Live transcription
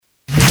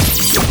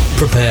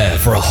Prepare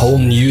for a whole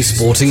new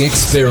sporting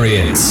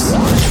experience.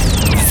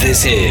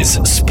 This is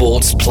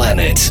Sports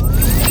Planet.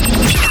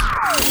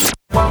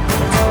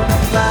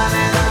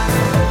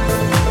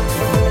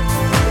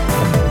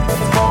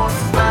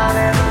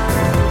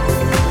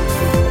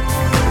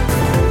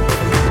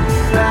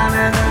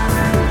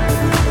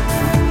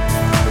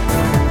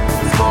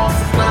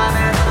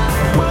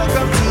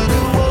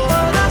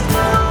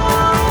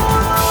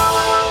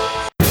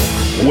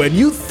 When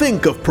you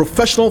think of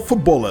professional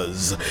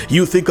footballers,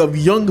 you think of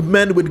young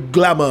men with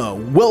glamour,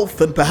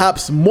 wealth, and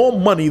perhaps more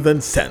money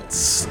than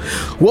sense.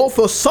 Well,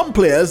 for some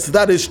players,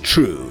 that is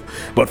true.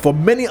 But for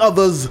many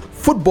others,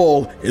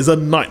 football is a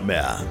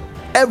nightmare.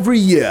 Every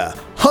year,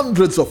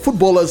 hundreds of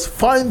footballers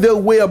find their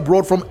way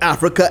abroad from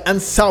Africa and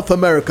South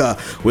America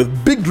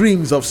with big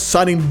dreams of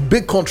signing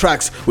big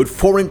contracts with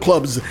foreign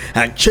clubs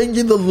and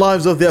changing the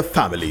lives of their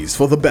families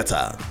for the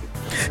better.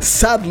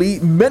 Sadly,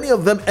 many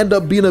of them end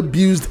up being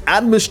abused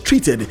and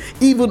mistreated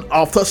even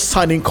after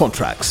signing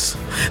contracts.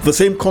 The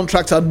same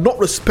contracts are not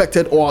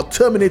respected or are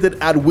terminated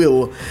at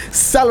will,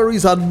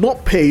 salaries are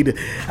not paid,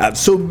 and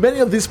so many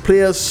of these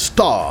players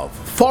starve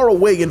far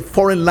away in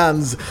foreign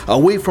lands,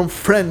 away from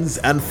friends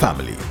and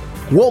family.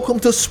 Welcome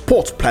to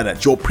Sports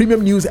Planet, your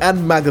premium news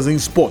and magazine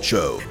sports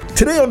show.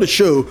 Today on the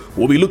show,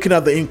 we'll be looking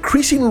at the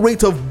increasing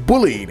rate of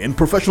bullying in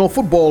professional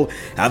football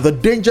and the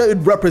danger it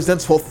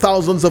represents for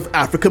thousands of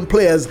African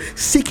players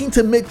seeking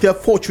to make their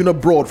fortune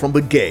abroad from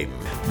the game.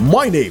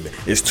 My name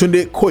is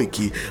Tunde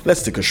Koiki.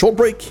 Let's take a short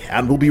break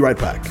and we'll be right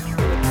back.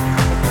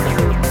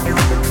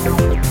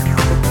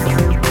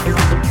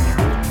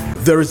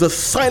 There is a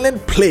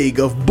silent plague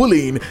of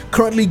bullying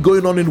currently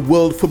going on in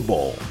world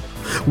football.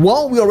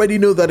 While we already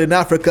know that in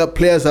Africa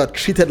players are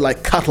treated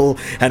like cattle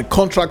and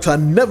contracts are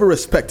never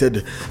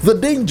respected, the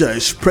danger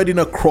is spreading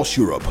across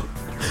Europe.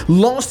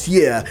 Last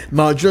year,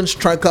 Nigerian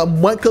striker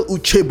Michael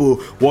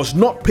Uchebo was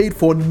not paid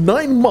for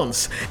 9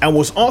 months and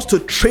was asked to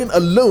train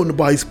alone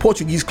by his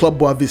Portuguese club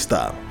Boa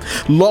Vista.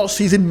 Last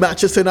season,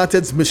 Manchester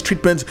United's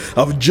mistreatment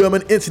of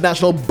German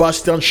international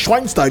Bastian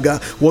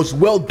Schweinsteiger was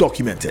well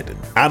documented.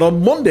 And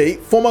on Monday,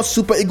 former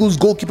Super Eagles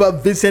goalkeeper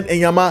Vincent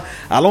Enyama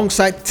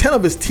alongside 10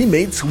 of his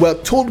teammates were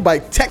told by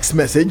text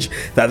message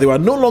that they were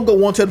no longer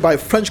wanted by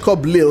French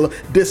club Lille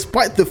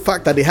despite the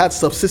fact that they had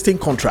subsisting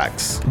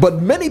contracts.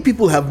 But many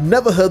people have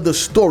never heard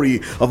the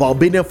story of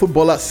Albanian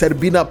footballer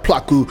Serbina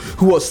Plaku,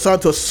 who was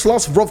signed to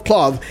Śląsk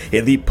Wrocław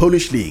in the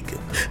Polish league.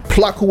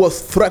 Plaku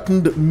was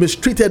threatened,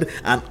 mistreated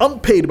and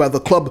unpaid by the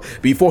club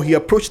before he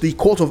approached the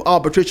Court of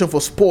Arbitration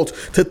for Sport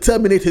to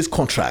terminate his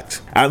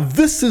contract. And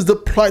this is the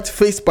plight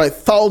faced by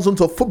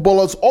thousands of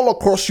footballers all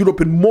across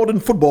Europe in modern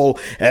football,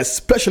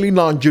 especially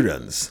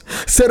Nigerians.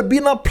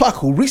 Serbina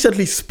Plaku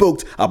recently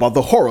spoke about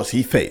the horrors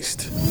he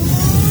faced.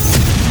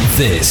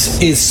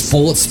 This is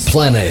Sports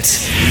Planet.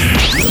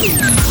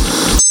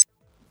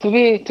 To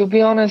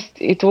be honest,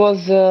 it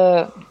was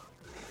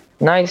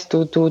nice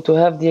to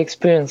have the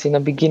experience in the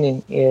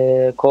beginning,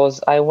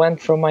 because I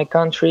went from my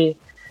country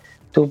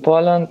to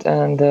Poland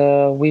and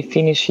we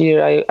finished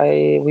here.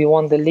 We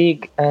won the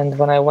league, and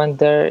when I went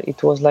there,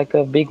 it was like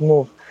a big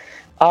move.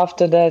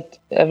 After that,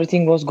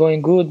 everything was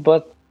going good,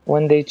 but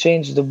when they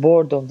changed the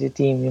board of the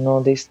team,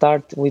 they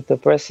start with the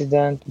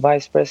president,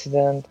 vice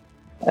president,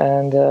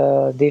 and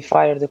they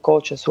fired the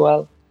coach as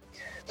well.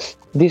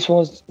 This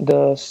was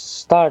the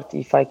start,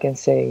 if I can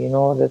say,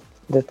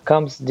 that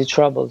comes the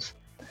troubles.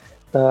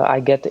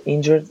 I get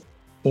injured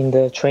in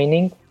the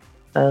training,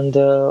 and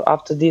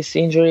after this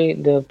injury,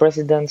 the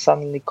president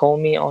suddenly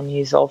called me on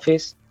his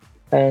office,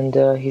 and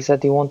he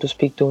said he want to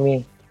speak to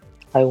me.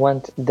 I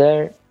went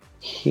there,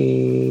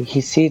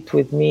 he sit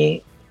with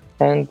me,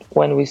 and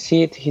when we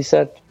sit, he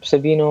said,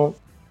 Sabino,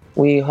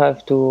 we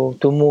have to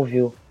move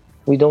you.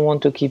 We don't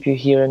want to keep you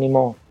here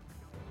anymore.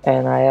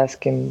 And I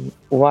asked him,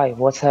 why?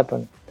 What's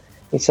happened?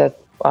 He said,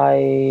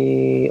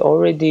 I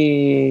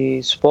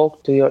already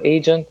spoke to your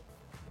agent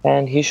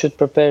and he should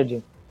prepare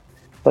you.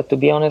 But to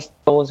be honest,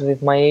 I was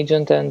with my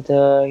agent and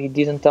he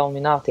didn't tell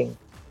me nothing.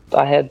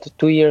 I had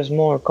 2 years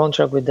more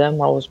contract with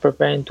them. I was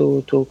preparing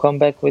to come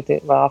back with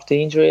it after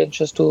injury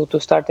just to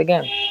start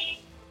again.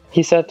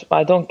 He said,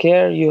 I don't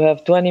care. You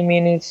have 20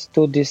 minutes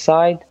to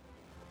decide.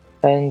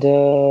 And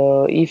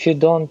if you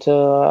don't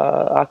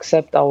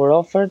accept our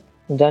offer,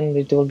 then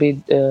it will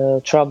be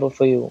trouble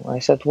for you. I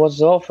said, what's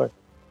the offer?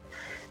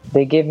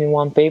 They gave me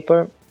one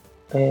paper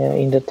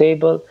in the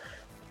table,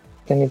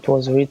 and it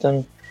was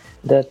written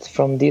that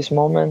from this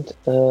moment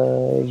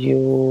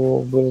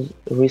you will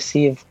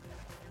receive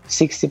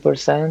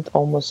 60%,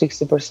 almost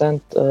 60%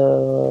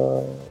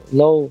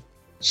 low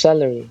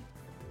salary.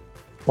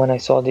 When I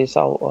saw this,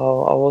 I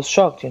was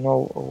shocked.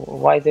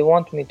 Why they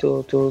want me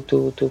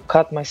to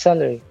cut my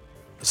salary.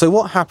 So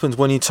what happened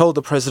when you told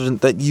the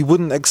president that you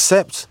wouldn't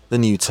accept the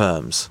new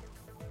terms?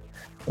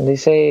 And they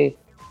say,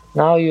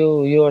 now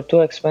you are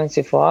too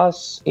expensive for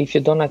us. If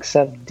you don't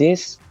accept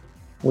this,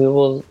 we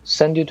will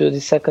send you to the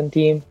second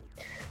team.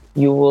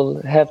 You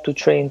will have to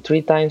train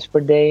 3 times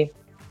per day.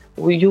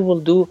 You will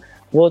do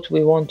what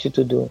we want you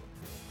to do.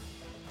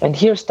 And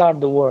here start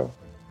the war.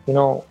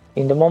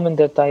 In the moment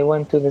that I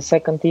went to the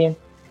second team,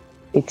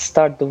 it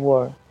started the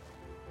war.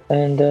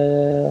 And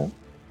the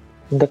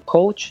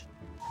coach,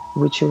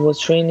 which was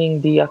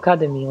training the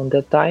academy on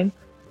that time,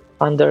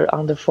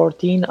 under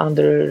 14,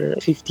 under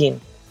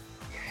 15.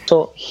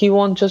 So he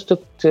want just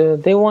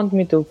they want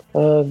me to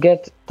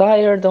get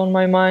tired on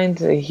my mind.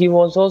 He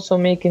was also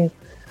making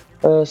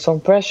some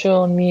pressure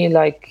on me,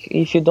 like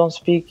if you don't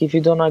speak, if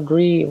you don't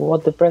agree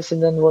what the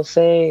president will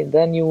say,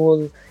 then you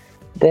will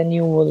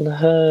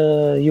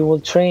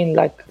train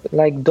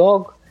like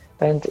dog.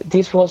 And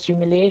this was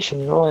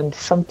humiliation, and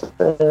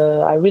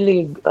I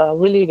really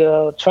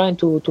trying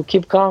to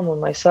keep calm on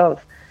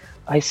myself.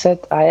 I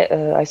said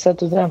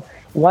to them,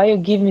 why you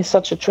give me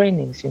such a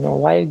trainings?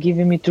 Why you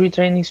giving me 3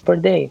 trainings per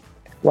day?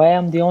 Why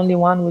I'm the only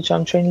one which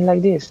I'm training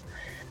like this?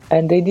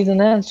 And they didn't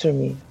answer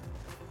me.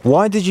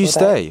 Why did you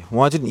stay?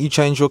 Why didn't you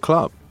change your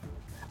club?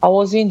 I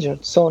was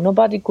injured, so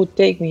nobody could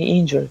take me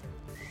injured.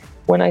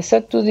 When I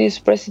said to this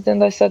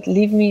president, I said,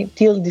 leave me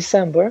till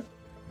December,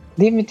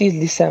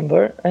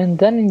 and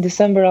then in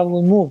December I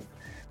will move.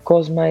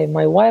 Because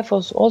my wife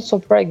was also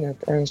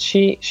pregnant, and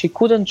she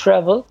couldn't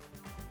travel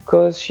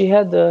because she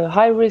had a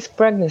high-risk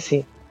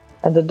pregnancy.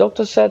 And the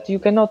doctor said, you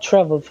cannot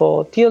travel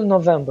till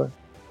November.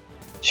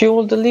 She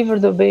will deliver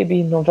the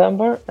baby in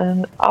November,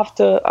 and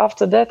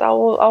after that I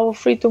will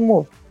free to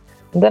move.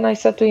 And then I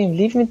said to him,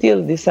 leave me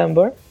till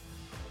December,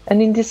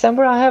 and in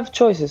December I have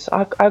choices.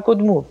 I could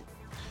move.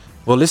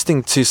 Well,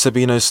 listening to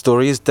Serbina's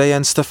story is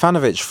Dejan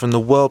Stefanovic from the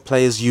World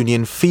Players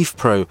Union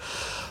FIFPro.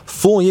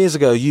 4 years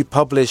ago, you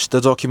published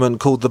a document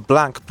called The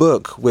Black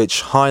Book,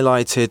 which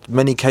highlighted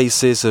many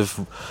cases of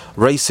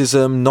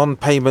racism,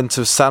 non-payment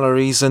of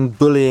salaries and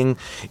bullying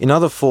in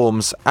other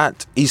forms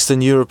at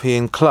Eastern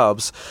European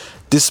clubs.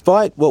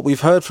 Despite what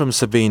we've heard from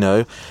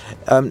Serbina,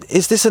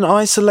 is this an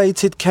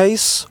isolated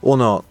case or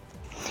not?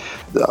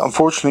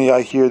 Unfortunately,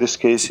 I hear this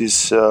case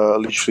is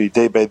literally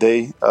day by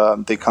day.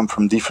 They come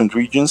from different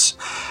regions.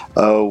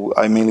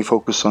 I mainly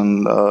focus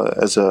on,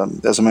 as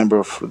a member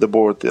of the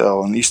board,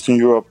 on Eastern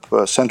Europe,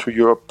 Central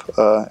Europe,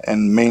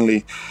 and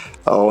mainly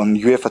on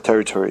UEFA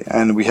territory.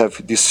 And we have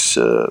these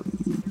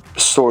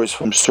stories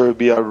from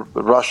Serbia,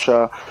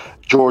 Russia,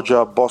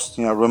 Georgia,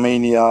 Bosnia,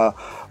 Romania,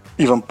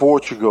 even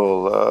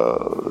Portugal.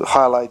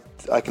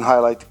 I can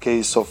highlight the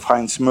case of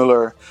Heinz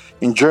Müller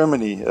in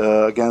Germany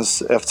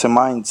against FC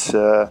Mainz,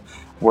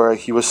 where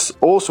he was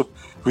also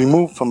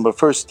removed from the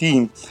first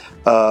team.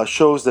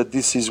 Shows that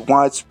this is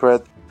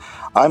widespread.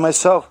 I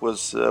myself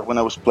was, when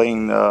I was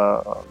playing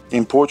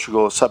in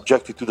Portugal,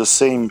 subjected to the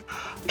same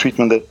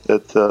treatment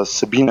that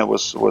Serbina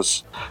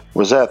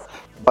was at.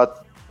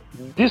 But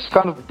this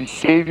kind of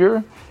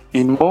behavior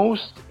in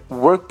most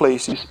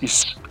workplaces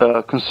is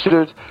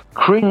considered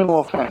criminal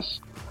offense,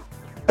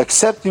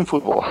 except in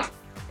football.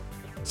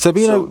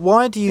 Serbina,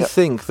 why do you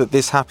think that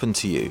this happened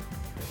to you?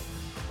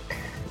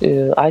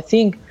 I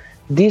think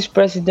this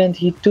president,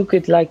 he took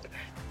it like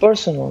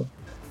personal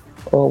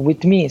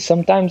with me.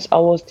 Sometimes I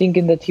was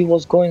thinking that he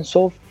was going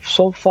so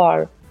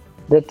far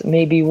that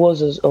maybe he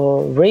was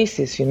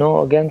racist,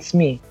 against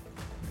me.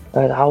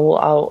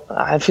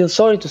 I feel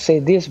sorry to say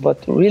this,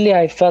 but really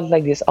I felt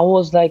like this. I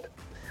was like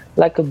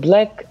a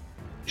black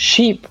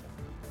sheep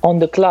on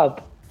the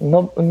club.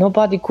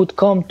 Nobody could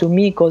come to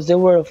me because they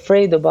were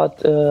afraid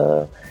about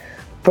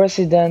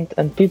president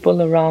and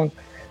people around.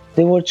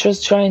 They were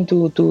just trying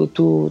to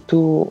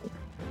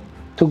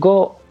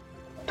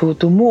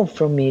move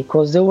from me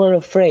because they were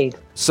afraid.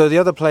 So the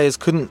other players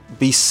couldn't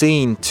be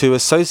seen to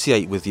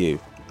associate with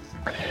you.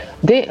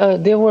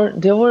 They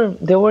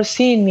were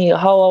seeing me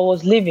how I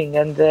was living,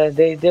 and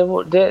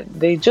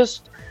they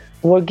just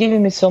were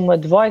giving me some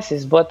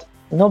advices, but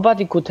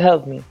nobody could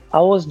help me.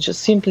 I was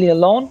just simply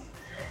alone,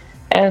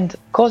 and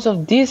because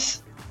of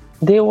this,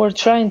 they were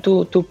trying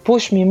to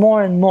push me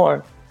more and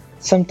more.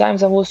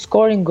 Sometimes I was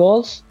scoring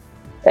goals,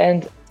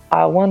 and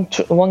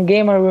one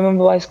game I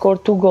remember I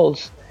scored 2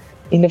 goals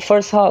in the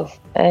first half,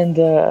 and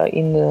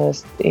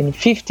in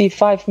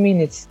 55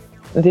 minutes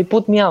they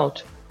put me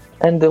out.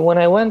 And when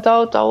I went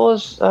out, I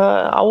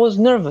was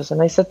nervous,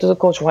 and I said to the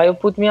coach, "Why you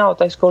put me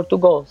out? I scored 2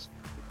 goals."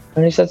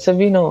 And he said,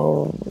 "Serbina,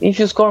 if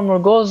you score more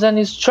goals, then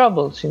it's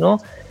troubles,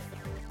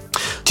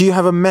 Do you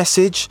have a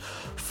message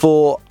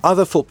for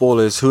other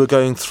footballers who are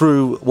going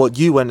through what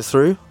you went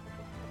through?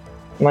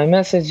 My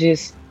message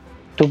is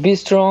to be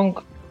strong,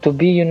 to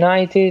be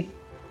united,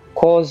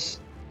 because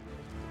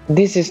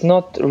this is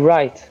not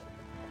right.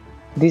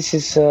 This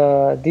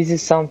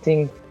is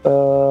something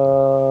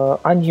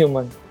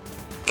unhuman.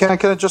 Can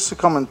I just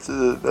comment?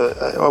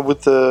 I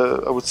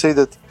would say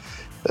that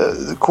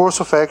the course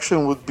of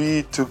action would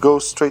be to go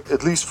straight,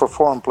 at least for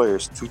foreign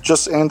players, to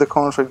just end the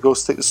contract, go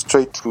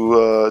straight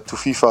to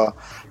FIFA,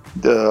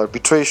 the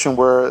arbitration,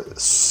 where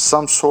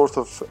some sort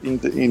of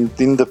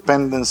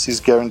independence is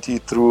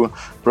guaranteed through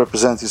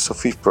representatives of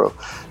FIFPro.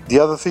 The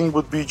other thing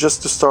would be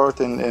just to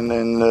start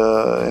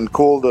and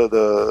call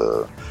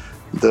the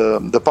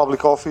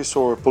public office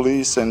or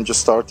police and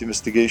just start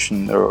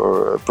investigation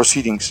or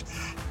proceedings.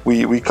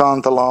 we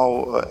can't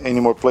allow any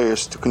more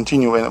players to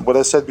continue. And what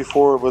I said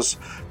before was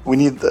we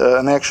need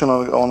an action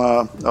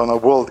on a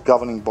world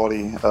governing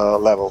body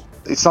level.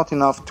 It's not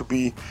enough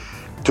to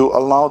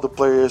allow the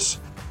players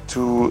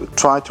to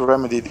try to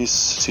remedy this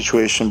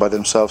situation by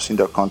themselves in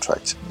their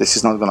contracts. This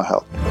is not going to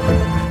help.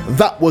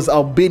 That was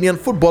Albanian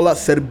footballer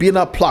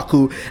Serbina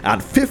Plaku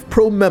and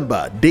FIFPro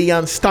member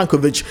Dejan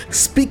Stankovic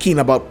speaking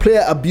about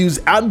player abuse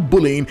and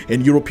bullying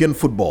in European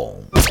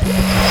football.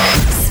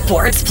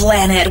 Sports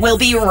Planet will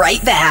be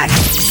right back.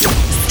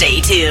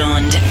 Stay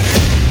tuned.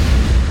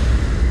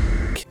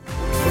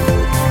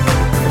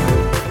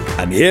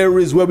 And here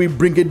is where we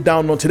bring it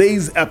down on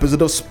today's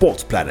episode of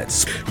Sports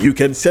Planets. You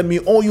can send me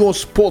all your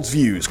sports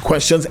views,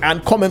 questions,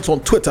 and comments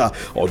on Twitter,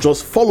 or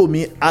just follow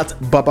me at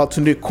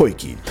Babatunde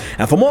Koiki.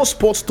 And for more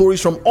sports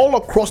stories from all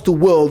across the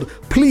world,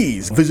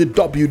 please visit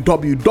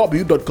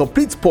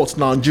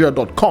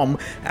www.completesportsnigeria.com,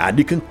 and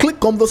you can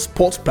click on the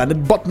Sports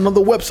Planet button on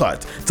the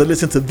website to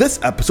listen to this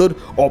episode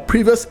or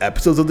previous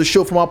episodes of the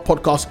show from our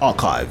podcast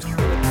archives.